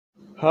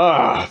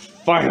Ah,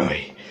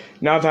 finally.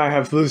 Now that I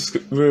have Blue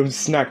Room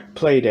Snack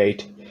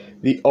Playdate,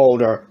 the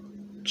older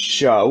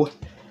show,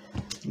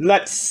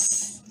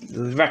 let's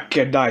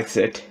recognize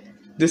it.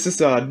 This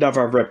is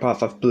another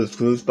ripoff of Blue's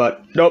Clues,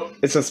 but nope,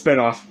 it's a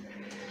spin-off.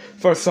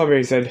 For some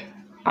reason,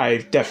 I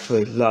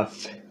definitely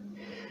love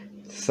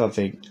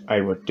something I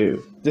would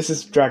do. This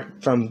is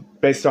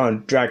based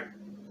on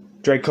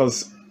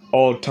Draco's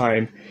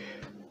all-time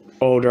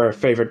older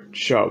favorite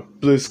show,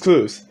 Blue's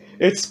Clues.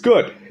 It's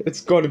good.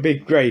 It's going to be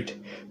great,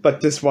 but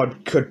this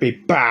one could be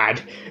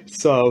bad.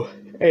 So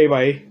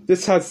anyway,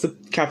 this has the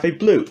Cafe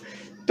Blue.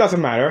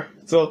 Doesn't matter.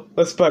 So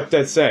let's put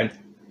this in.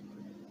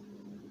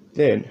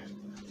 Then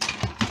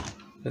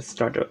let's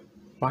start it.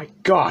 My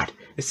God,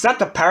 is that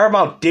the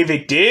Paramount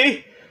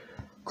DVD?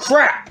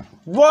 Crap!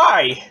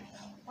 Why?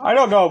 I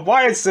don't know.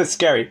 Why is this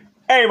scary?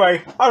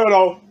 Anyway, I don't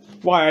know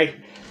why.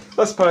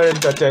 Let's put it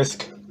in the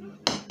disc.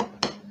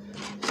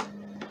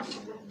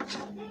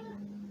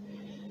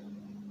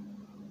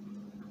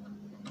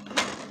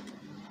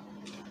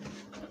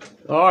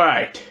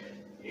 Alright,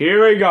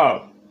 here we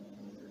go.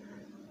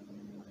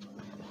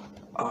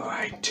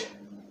 Alright.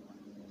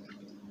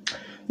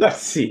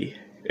 Let's see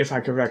if I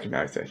can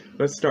recognize it.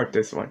 Let's start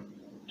this one.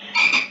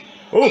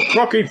 Oh,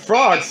 Clucking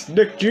Frogs,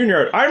 Nick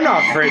Jr. I'm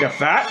not afraid of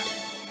that.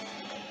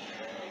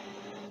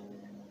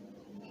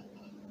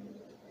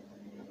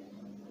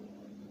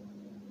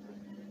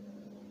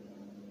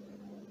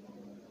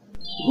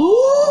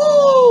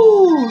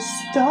 Ooh,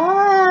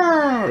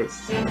 stars!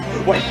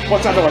 Wait,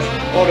 what's that noise?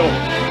 Oh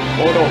no!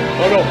 Oh no!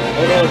 Oh no!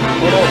 Oh no!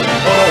 Oh no!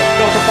 Oh no!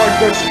 Not to find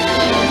this!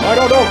 I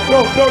don't know! No!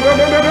 No! No!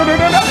 No! No! No! No!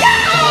 No!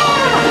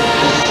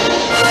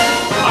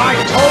 I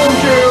told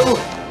you!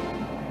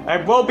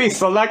 And we'll be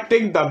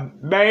selecting the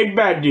main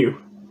menu.